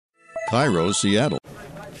KIRO, Seattle.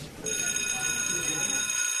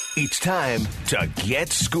 It's time to get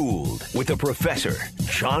schooled with the professor,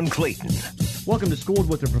 John Clayton. Welcome to Schooled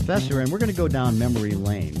with the Professor, and we're going to go down memory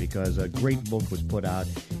lane because a great book was put out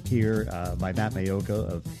here by Matt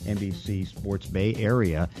Maiocco of NBC Sports Bay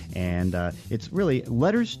Area, and it's really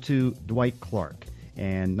Letters to Dwight Clark.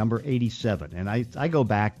 And number 87. And I go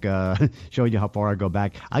back, showing you how far I go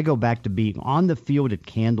back. I go back to being on the field at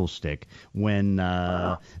Candlestick when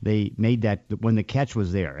they made that, when the catch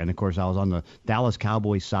was there. And, of course, I was on the Dallas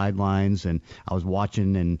Cowboys sidelines, and I was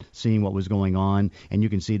watching and seeing what was going on. And you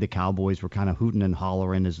can see the Cowboys were kind of hooting and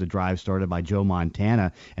hollering as the drive started by Joe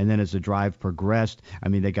Montana. And then as the drive progressed, I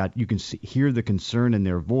mean, you can hear the concern in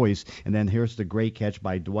their voice. And then here's the great catch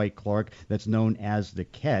by Dwight Clark that's known as the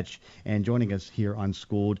catch. And joining us here on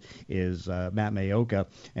Schooled is Matt Maiocco,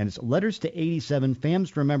 and it's Letters to 87,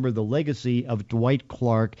 Fans Remember the Legacy of Dwight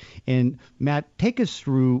Clark. And Matt, take us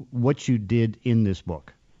through what you did in this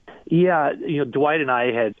book. Yeah, Dwight and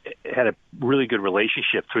I had a really good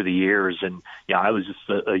relationship through the years, and I was just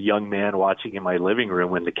a young man watching in my living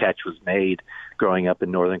room when the catch was made growing up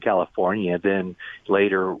in Northern California. Then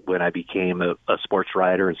later, when I became a sports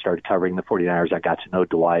writer and started covering the 49ers, I got to know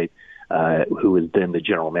Dwight, who was then the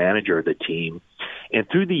general manager of the team. And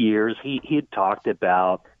through the years, he had talked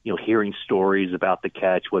about, hearing stories about the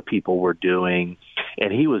catch, what people were doing.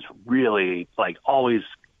 And he was really, always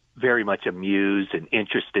very much amused and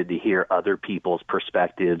interested to hear other people's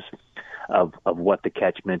perspectives of what the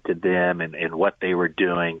catch meant to them and what they were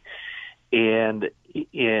doing. And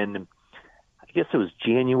in, I guess it was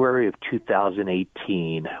January of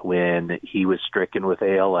 2018, when he was stricken with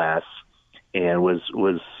ALS and was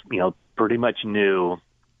pretty much knew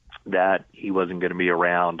that he wasn't going to be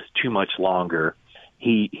around too much longer,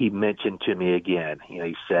 he mentioned to me again,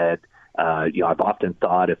 he said, I've often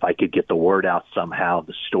thought if I could get the word out somehow,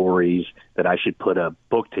 the stories, that I should put a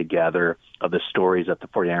book together of the stories that the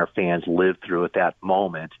 49er fans lived through at that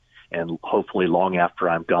moment. And hopefully long after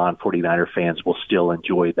I'm gone, 49er fans will still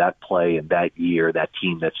enjoy that play and that year, that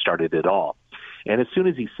team that started it all. And as soon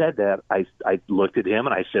as he said that, I looked at him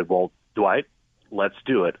and I said, well, Dwight, let's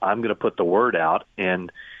do it. I'm going to put the word out,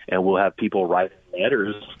 and we'll have people write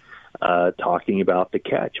letters talking about the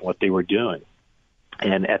catch and what they were doing.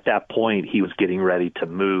 And at that point, he was getting ready to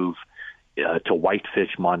move to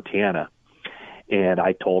Whitefish, Montana. And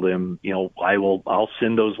I told him, I'll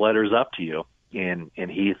send those letters up to you. And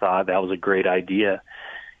he thought that was a great idea.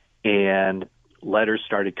 And letters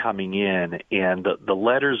started coming in, and the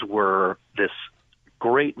letters were this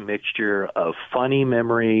great mixture of funny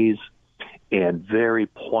memories and very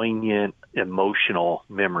poignant, emotional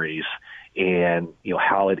memories, and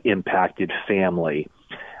how it impacted family.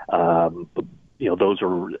 Those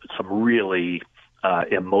are some really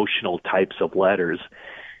emotional types of letters.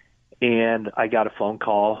 And I got a phone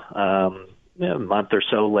call a month or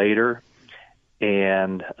so later,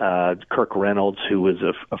 and Kirk Reynolds, who was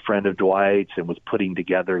a friend of Dwight's and was putting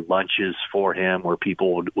together lunches for him where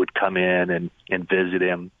people would come in and visit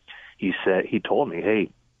him, he told me, hey,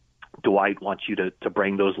 Dwight wants you to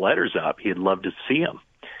bring those letters up. He'd love to see them.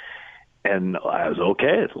 And I was,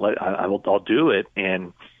 okay, I'll do it.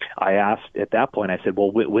 And I asked at that point, I said,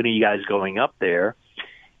 well, when are you guys going up there?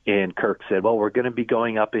 And Kirk said, well, we're going to be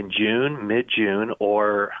going up in June, mid-June,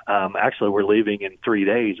 or actually we're leaving in 3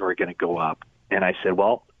 days. We're going to go up. And I said,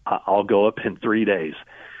 well, I'll go up in 3 days.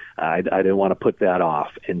 I didn't want to put that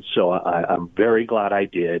off. And so I'm very glad I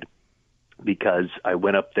did, because I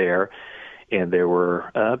went up there and there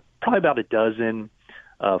were probably about a dozen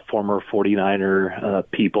former 49er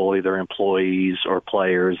people, either employees or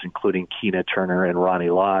players, including Keena Turner and Ronnie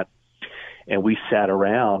Lott. And we sat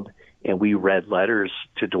around and we read letters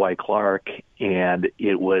to Dwight Clark, and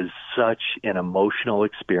it was such an emotional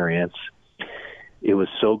experience. It was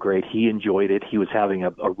so great. He enjoyed it. He was having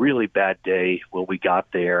a really bad day when we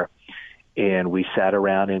got there, and we sat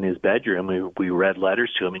around in his bedroom. We read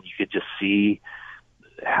letters to him, and you could just see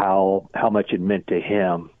how much it meant to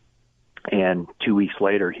him. And 2 weeks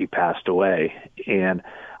later, he passed away. And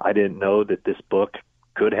I didn't know that this book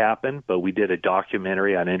could happen, but we did a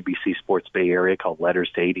documentary on NBC Sports Bay Area called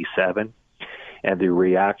Letters to 87. And the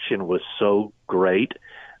reaction was so great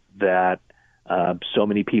that so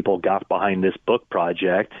many people got behind this book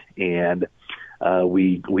project, and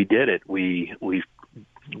we did it. We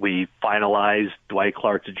finalized Dwight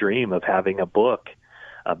Clark's dream of having a book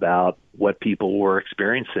about what people were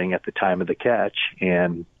experiencing at the time of the catch,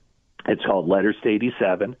 and it's called Letters to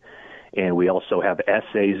 87, and we also have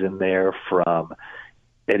essays in there from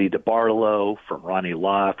Eddie DeBartolo, from Ronnie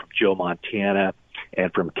Lott, from Joe Montana,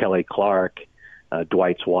 and from Kelly Clark,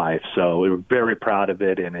 Dwight's wife. So we were very proud of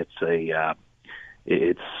it, and it's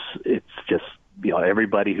just,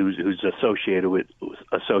 everybody who's associated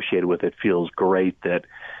with it feels great that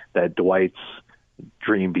Dwight's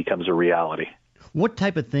dream becomes a reality. What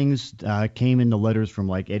type of things came in the letters from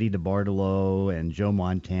like Eddie DeBartolo and Joe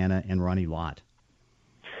Montana and Ronnie Lott?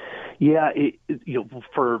 Yeah,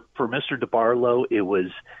 for Mr. DeBartolo, it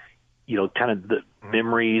was, kind of the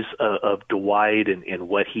memories of Dwight and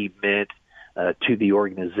what he meant to the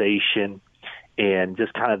organization, and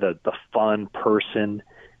just kind of the fun person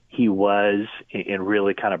he was, and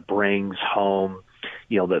really kind of brings home,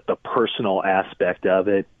 the personal aspect of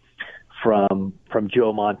it. From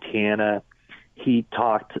Joe Montana, he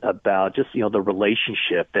talked about just, the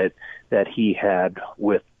relationship that he had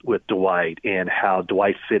with Dwight, and how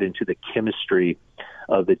Dwight fit into the chemistry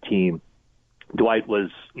of the team. Dwight was,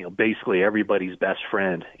 basically everybody's best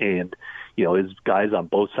friend, and, his guys on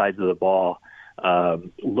both sides of the ball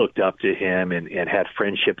looked up to him and had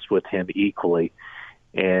friendships with him equally.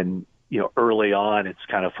 And, early on, it's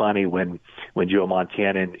kind of funny when Joe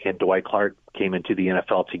Montana and Dwight Clark came into the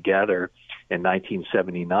NFL together in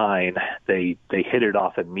 1979, they hit it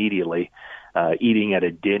off immediately, eating at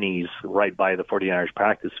a Denny's right by the 49ers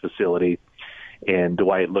practice facility. And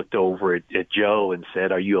Dwight looked over at Joe and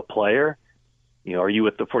said, "Are you a player? Are you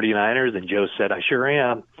with the 49ers?" And Joe said, "I sure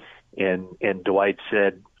am." And Dwight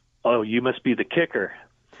said, "Oh, you must be the kicker."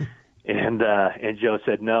 and Joe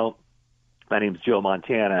said, "No, my name's Joe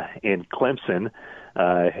Montana." And Clemson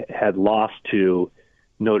had lost to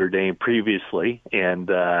Notre Dame previously,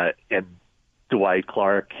 and Dwight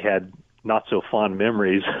Clark had not so fond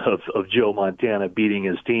memories of Joe Montana beating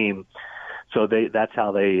his team. So that's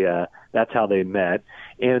how they met.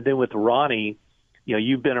 And then with Ronnie,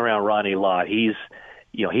 you've been around Ronnie a lot. He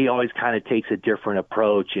always kind of takes a different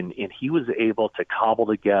approach, and he was able to cobble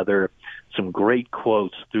together some great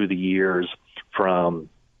quotes through the years from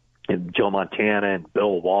Joe Montana and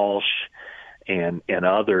Bill Walsh and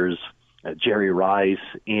others, Jerry Rice,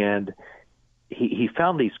 and he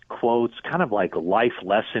found these quotes kind of like life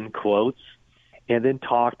lesson quotes, and then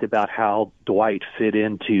talked about how Dwight fit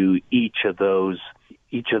into each of those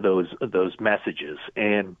messages.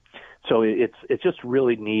 And so it's just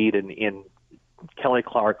really neat, and Kelly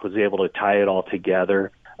Clark was able to tie it all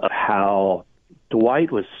together of how Dwight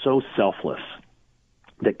was so selfless.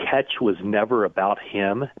 The catch was never about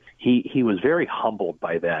him. He was very humbled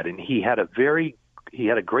by that, and he had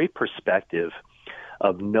a great perspective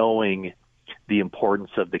of knowing the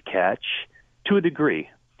importance of the catch to a degree.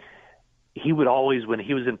 He would always, when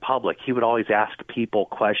he was in public, he would always ask people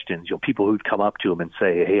questions, people who'd come up to him and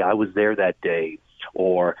say, "Hey, I was there that day,"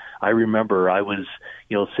 or "I remember I was,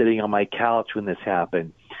 sitting on my couch when this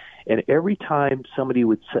happened." And every time somebody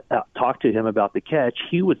would talk to him about the catch,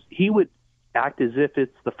 he would act as if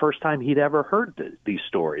it's the first time he'd ever heard these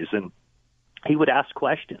stories, and he would ask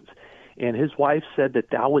questions. And his wife said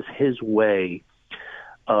that was his way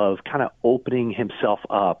of kind of opening himself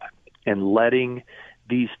up and letting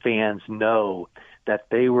these fans know that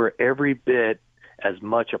they were every bit as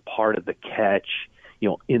much a part of the catch,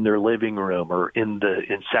 in their living room or in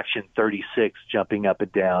section 36 jumping up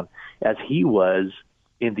and down as he was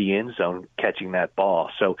in the end zone catching that ball.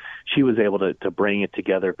 So she was able to bring it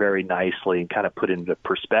together very nicely and kind of put into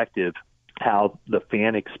perspective how the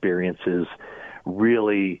fan experiences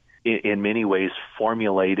really, in many ways,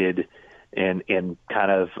 formulated and kind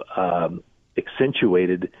of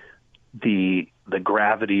accentuated the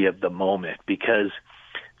gravity of the moment. Because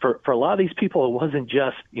for a lot of these people, it wasn't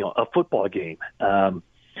just a football game.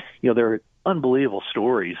 There are unbelievable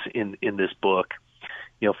stories in this book.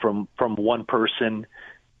 From one person,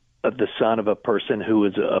 the son of a person who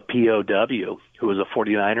was a POW, who was a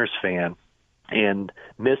 49ers fan, and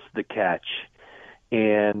missed the catch,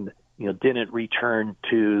 and didn't return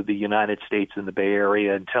to the United States in the Bay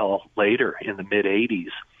Area until later in the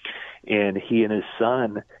mid-'80s. And he and his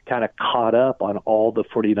son kind of caught up on all the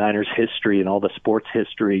 49ers history and all the sports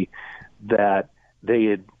history that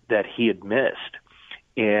he had missed.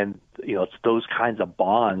 And it's those kinds of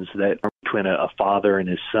bonds that are between a father and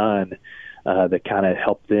his son that kind of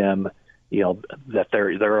help them, that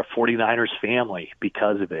they're a 49ers family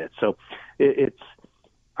because of it. So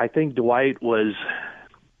I think Dwight was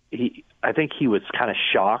he was kind of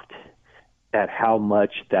shocked at how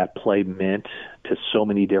much that play meant to so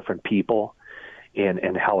many different people,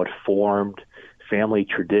 and how it formed family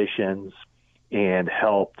traditions and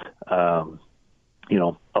helped,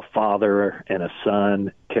 a father and a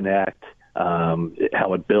son connect,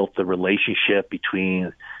 how it built the relationship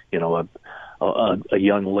between, a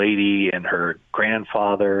young lady and her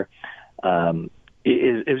grandfather,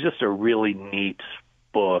 it was just a really neat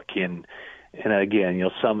book. And again,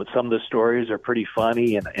 some of the stories are pretty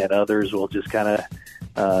funny, and others will just kind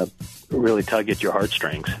of really tug at your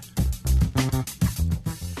heartstrings.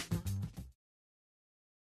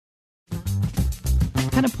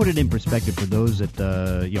 Kind of put it in perspective for those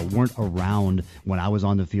that weren't around when I was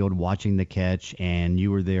on the field watching the catch, and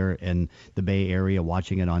you were there in the Bay Area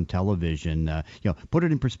watching it on television. Put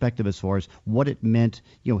it in perspective as far as what it meant,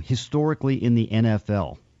 historically in the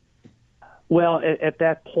NFL. Well, at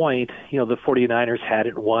that point, the 49ers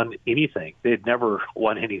hadn't won anything. They had never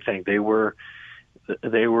won anything. They were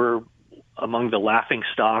among the laughing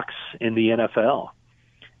stocks in the NFL,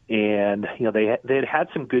 and they had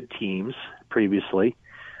some good teams previously.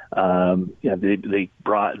 They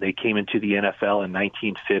came into the NFL in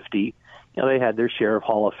 1950. They had their share of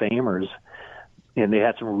Hall of Famers, and they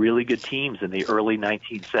had some really good teams in the early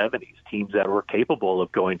 1970s, teams that were capable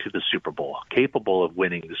of going to the Super Bowl, capable of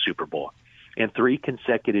winning the Super Bowl. In 3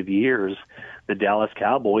 consecutive years, the Dallas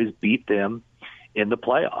Cowboys beat them in the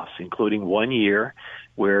playoffs, including one year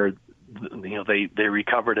where they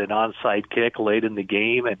recovered an onside kick late in the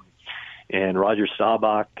game, and Roger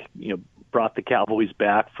Staubach brought the Cowboys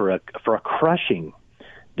back for a crushing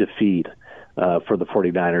defeat for the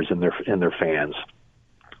 49ers and their fans.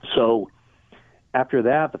 So after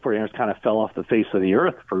that, the 49ers kind of fell off the face of the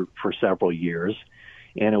earth for several years,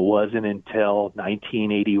 and it wasn't until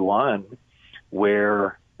 1981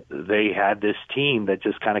 where they had this team that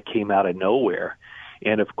just kind of came out of nowhere.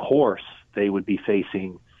 And of course, they would be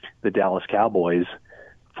facing the Dallas Cowboys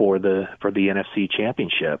for the NFC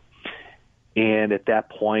Championship. And at that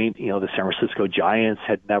point, the San Francisco Giants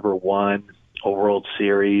had never won a World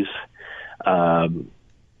Series. The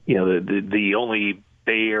only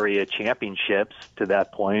Bay Area championships to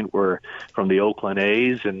that point were from the Oakland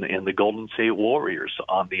A's and the Golden State Warriors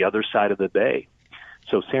on the other side of the bay.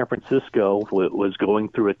 So San Francisco was going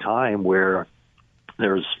through a time where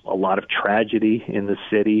there's a lot of tragedy in the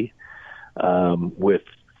city, with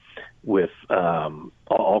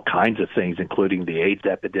all kinds of things, including the AIDS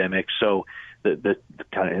epidemic. So the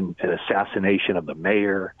kind of an assassination of the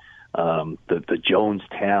mayor, the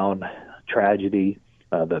Jonestown tragedy,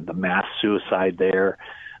 the mass suicide there,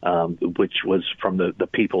 which was from the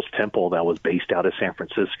People's Temple that was based out of San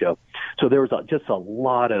Francisco. So there was just a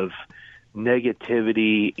lot of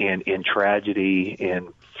negativity and tragedy,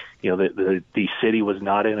 and the city was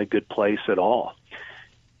not in a good place at all.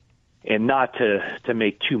 And not to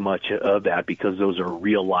make too much of that, because those are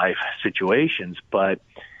real life situations, but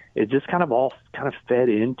it just kind of all kind of fed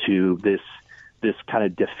into this kind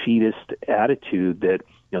of defeatist attitude that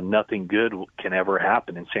nothing good can ever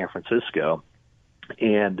happen in San Francisco.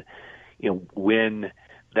 And when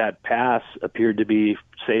that pass appeared to be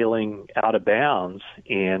sailing out of bounds,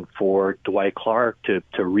 and for Dwight Clark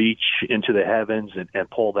to reach into the heavens and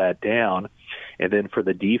pull that down, and then for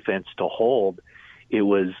the defense to hold, it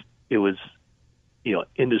was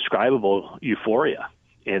indescribable euphoria.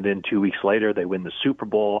 And then 2 weeks later, they win the Super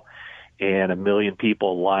Bowl, and 1 million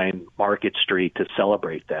people line Market Street to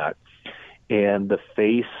celebrate that. And the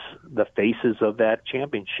faces of that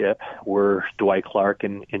championship were Dwight Clark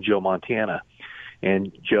and Joe Montana.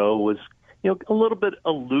 And Joe was, a little bit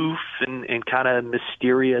aloof and kind of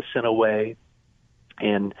mysterious in a way.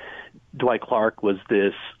 And Dwight Clark was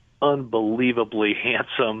this unbelievably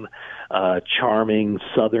handsome, charming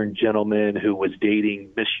Southern gentleman who was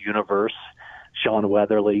dating Miss Universe, Sean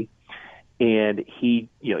Weatherly. And he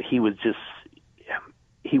was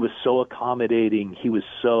so accommodating.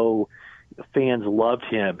 Fans loved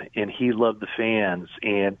him, and he loved the fans.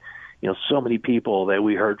 And so many people that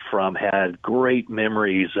we heard from had great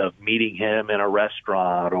memories of meeting him in a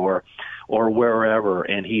restaurant or wherever.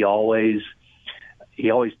 And he always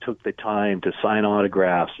took the time to sign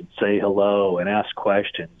autographs and say hello and ask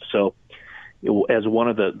questions. So as one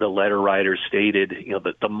of the letter writers stated,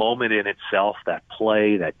 that the moment in itself, that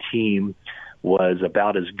play, that team was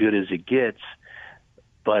about as good as it gets.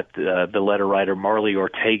 But the letter writer Marley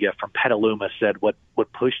Ortega from Petaluma said what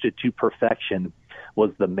pushed it to perfection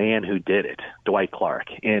was the man who did it, Dwight Clark.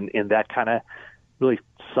 And that kind of really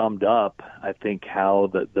summed up, I think,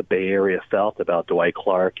 how the Bay Area felt about Dwight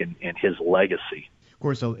Clark and his legacy. Of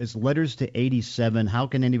course, so it's Letters to 87. How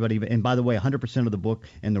can anybody, and by the way, 100% of the book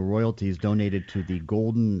and the royalties donated to the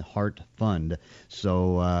Golden Heart Fund.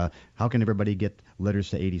 So how can everybody get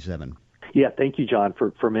Letters to 87? Yeah, thank you, John,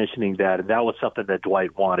 for mentioning that. And that was something that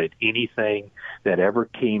Dwight wanted. Anything that ever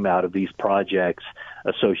came out of these projects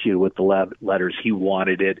associated with the letters, he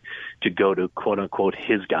wanted it to go to, quote unquote,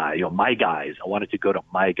 his guy, my guys. I wanted to go to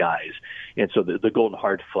my guys. And so the Golden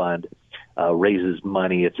Heart Fund raises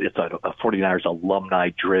money. It's a 49ers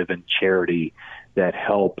alumni-driven charity that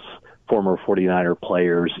helps former 49er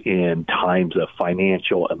players in times of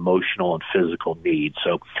financial, emotional, and physical need.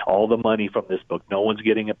 So all the money from this book, no one's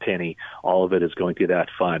getting a penny. All of it is going to that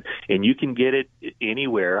fund. And you can get it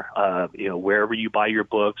anywhere, wherever you buy your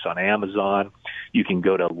books, on Amazon. You can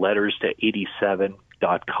go to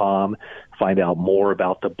lettersto87.com, find out more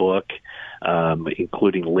about the book,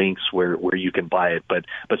 including links where you can buy it. But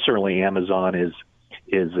certainly Amazon is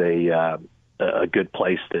a good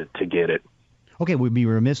place to get it. Okay, we'd be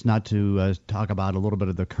remiss not to talk about a little bit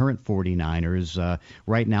of the current 49ers.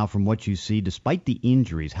 Right now, from what you see, despite the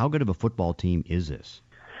injuries, how good of a football team is this?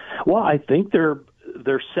 Well, I think they're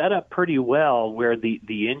set up pretty well where the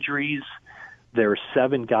injuries, there are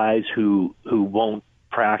 7 guys who won't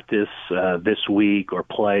practice this week or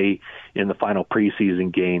play in the final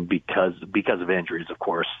preseason game because of injuries, of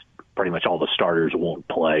course. Pretty much all the starters won't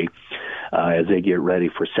play as they get ready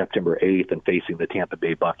for September 8th and facing the Tampa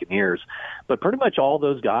Bay Buccaneers. But pretty much all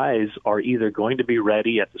those guys are either going to be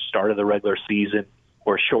ready at the start of the regular season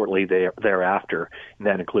or shortly thereafter. And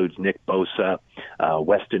that includes Nick Bosa,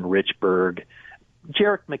 Weston Richburg.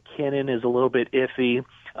 Jerick McKinnon is a little bit iffy.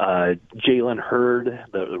 Jalen Hurd,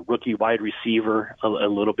 the rookie wide receiver, a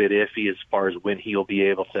little bit iffy as far as when he'll be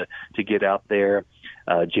able to get out there.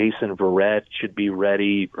 Jason Verrett should be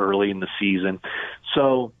ready early in the season.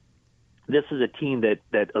 So this is a team that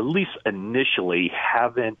at least initially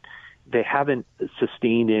haven't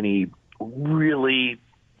sustained any really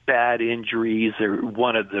bad injuries.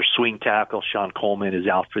 One of their swing tackles, Sean Coleman, is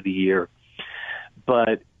out for the year.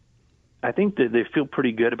 But I think that they feel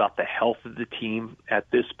pretty good about the health of the team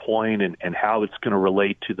at this point and how it's going to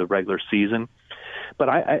relate to the regular season. But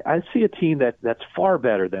I see a team that's far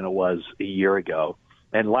better than it was a year ago.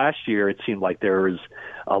 And last year, it seemed like there was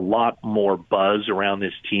a lot more buzz around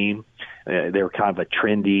this team. They were kind of a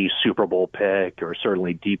trendy Super Bowl pick or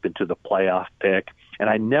certainly deep into the playoff pick. And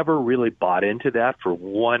I never really bought into that for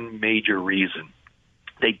one major reason.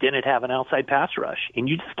 They didn't have an outside pass rush, and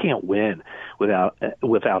you just can't win without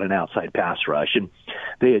an outside pass rush. And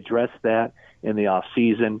they addressed that in the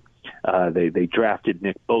offseason. They drafted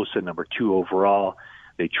Nick Bosa, number 2 overall.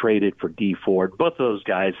 They traded for Dee Ford. Both of those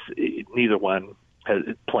guys, neither one has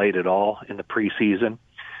played at all in the preseason.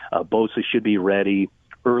 Bosa should be ready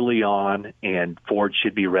early on, and Ford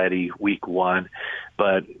should be ready week 1.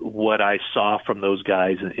 But what I saw from those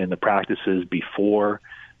guys in the practices before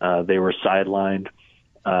they were sidelined,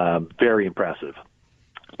 very impressive,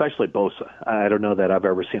 especially Bosa. I don't know that I've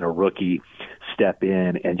ever seen a rookie step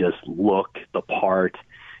in and just look the part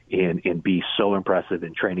and be so impressive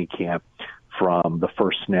in training camp from the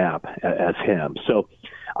first snap as him. So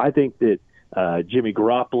I think that Jimmy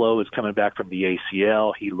Garoppolo is coming back from the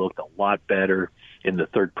ACL. He looked a lot better in the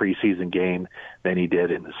third preseason game than he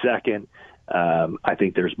did in the second. I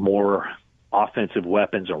think there's more offensive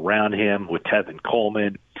weapons around him with Tevin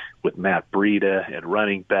Coleman, with Matt Breida at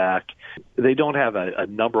running back. They don't have a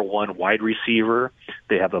number 1 wide receiver.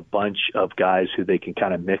 They have a bunch of guys who they can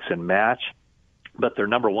kind of mix and match. But their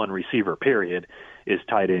number 1 receiver, period, is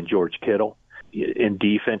tight end George Kittle. And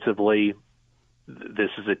defensively, this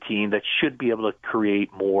is a team that should be able to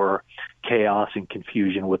create more chaos and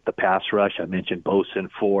confusion with the pass rush. I mentioned Bosa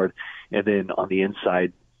and Ford. And then on the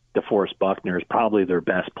inside, DeForest Buckner is probably their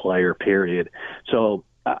best player, period. So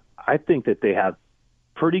I think that they have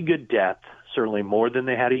pretty good depth, certainly more than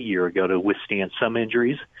they had a year ago to withstand some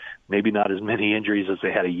injuries. Maybe not as many injuries as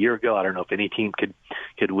they had a year ago. I don't know if any team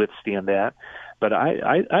could withstand that. But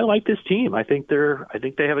I like this team. I think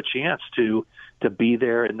they have a chance to be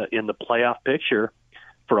there in the playoff picture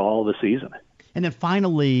for all of the season. And then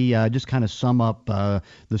finally, just kind of sum up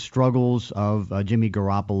the struggles of Jimmy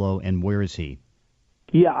Garoppolo and where is he?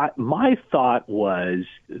 Yeah, my thought was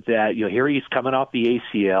that here he's coming off the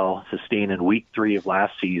ACL sustained in week 3 of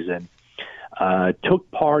last season.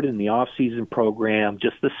 Took part in the off-season program,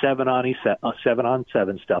 just the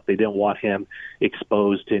 7-on-7 stuff. They didn't want him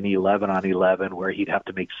exposed to any 11-on-11 where he'd have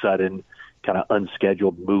to make sudden kind of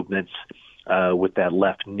unscheduled movements with that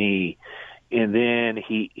left knee. And then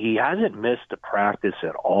he hasn't missed a practice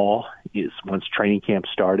at all once training camp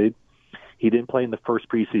started. He didn't play in the first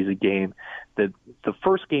preseason game. The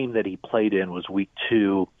first game that he played in was week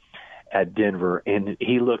 2 at Denver, and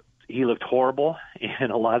he looked horrible,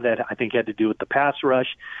 and a lot of that I think had to do with the pass rush.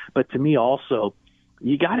 But to me also,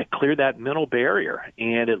 you got to clear that mental barrier,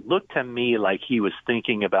 and it looked to me like he was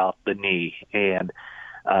thinking about the knee, and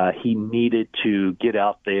he needed to get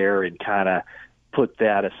out there and kind of put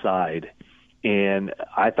that aside. And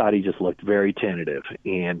I thought he just looked very tentative,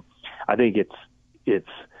 and I think it's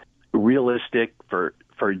realistic for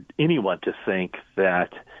for anyone to think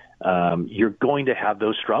that you're going to have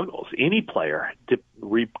those struggles. Any player,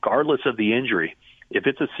 regardless of the injury, if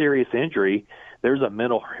it's a serious injury, there's a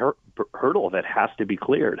mental hurdle that has to be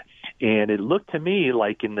cleared. And it looked to me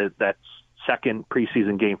like in that second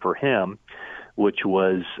preseason game for him, which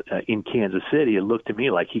was in Kansas City, it looked to me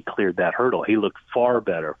like he cleared that hurdle. He looked far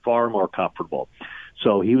better, far more comfortable.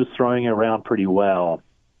 So he was throwing it around pretty well.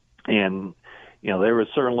 And, there was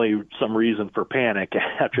certainly some reason for panic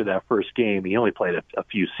after that first game. He only played a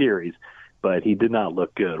few series, but he did not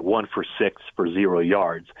look good. 1 for 6 for 0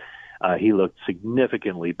 yards. He looked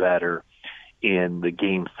significantly better in the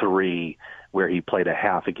game 3 where he played a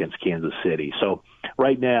half against Kansas City. So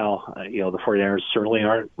right now, the 49ers certainly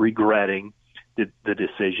aren't regretting the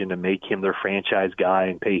decision to make him their franchise guy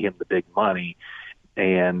and pay him the big money.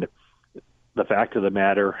 And the fact of the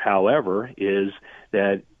matter, however, is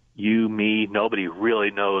that nobody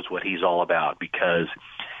really knows what he's all about, because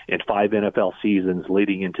in 5 NFL seasons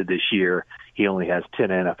leading into this year, he only has 10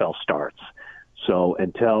 NFL starts. So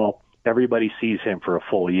until everybody sees him for a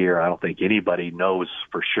full year, I don't think anybody knows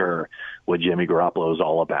for sure what Jimmy Garoppolo is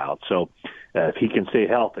all about. So if he can stay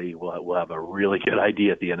healthy, we'll have a really good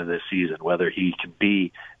idea at the end of this season whether he can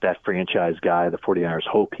be that franchise guy the 49ers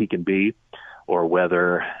hope he can be, or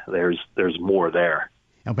whether there's more there.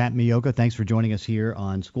 Now, Matt Maiocco, thanks for joining us here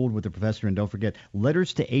on Schooled with the Professor. And don't forget,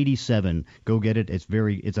 Letters to 87. Go get it.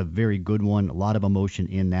 It's a very good one. A lot of emotion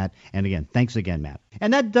in that. And again, thanks again, Matt.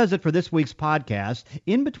 And that does it for this week's podcast.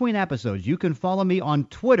 In between episodes, you can follow me on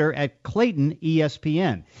Twitter at Clayton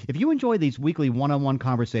ESPN. If you enjoy these weekly one-on-one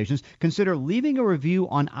conversations, consider leaving a review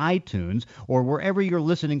on iTunes or wherever you're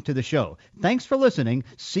listening to the show. Thanks for listening.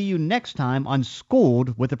 See you next time on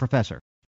Schooled with the Professor.